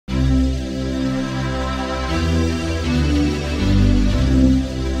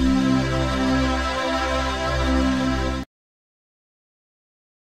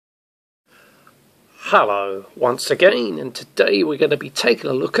Hello once again, and today we're going to be taking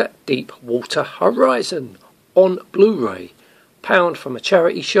a look at Deepwater Horizon on Blu-ray, pound from a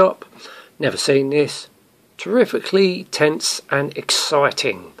charity shop. Never seen this. Terrifically tense and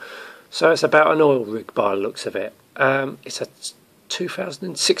exciting. So it's about an oil rig by the looks of it. It's a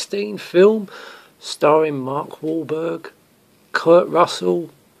 2016 film starring Mark Wahlberg, Kurt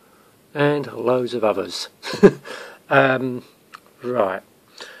Russell and loads of others. Right.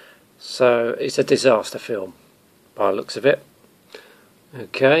 So it's a disaster film by the looks of it.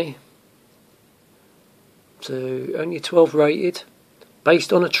 Okay. So only 12 rated,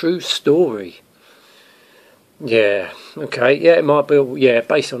 based on a true story. Yeah, okay, yeah, it might be, yeah,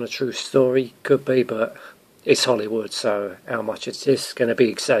 based on a true story, could be, but it's Hollywood, so how much is this going to be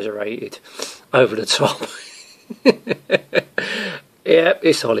exaggerated, over the top? Yeah,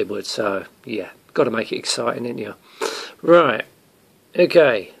 it's Hollywood, so yeah, got to make it exciting, ain't you? Right.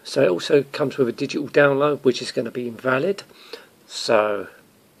 Okay, so it also comes with a digital download, which is going to be invalid. So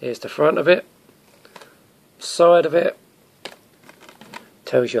here's the front of it, side of it,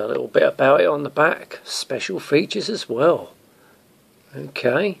 tells you a little bit about it on the back, special features as well.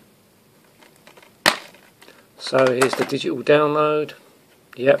 Okay, so here's the digital download.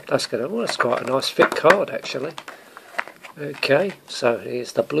 Yep, that's quite a nice thick card actually. Okay, so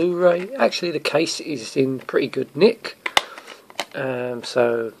here's the Blu-ray. Actually, the case is in pretty good nick.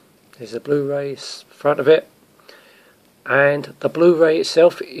 So there's the Blu-ray front of it, and the Blu-ray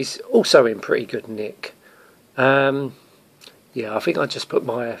itself is also in pretty good nick. Yeah, I think I just put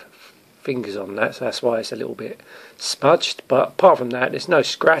my fingers on that, so that's why it's a little bit smudged, but apart from that there's no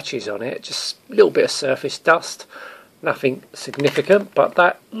scratches on it, just a little bit of surface dust, nothing significant, but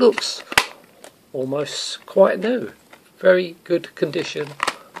that looks almost quite new. Very good condition.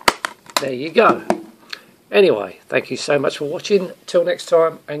 There you go. Anyway, thank you so much for watching. Till next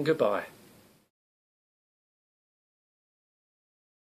time, and goodbye.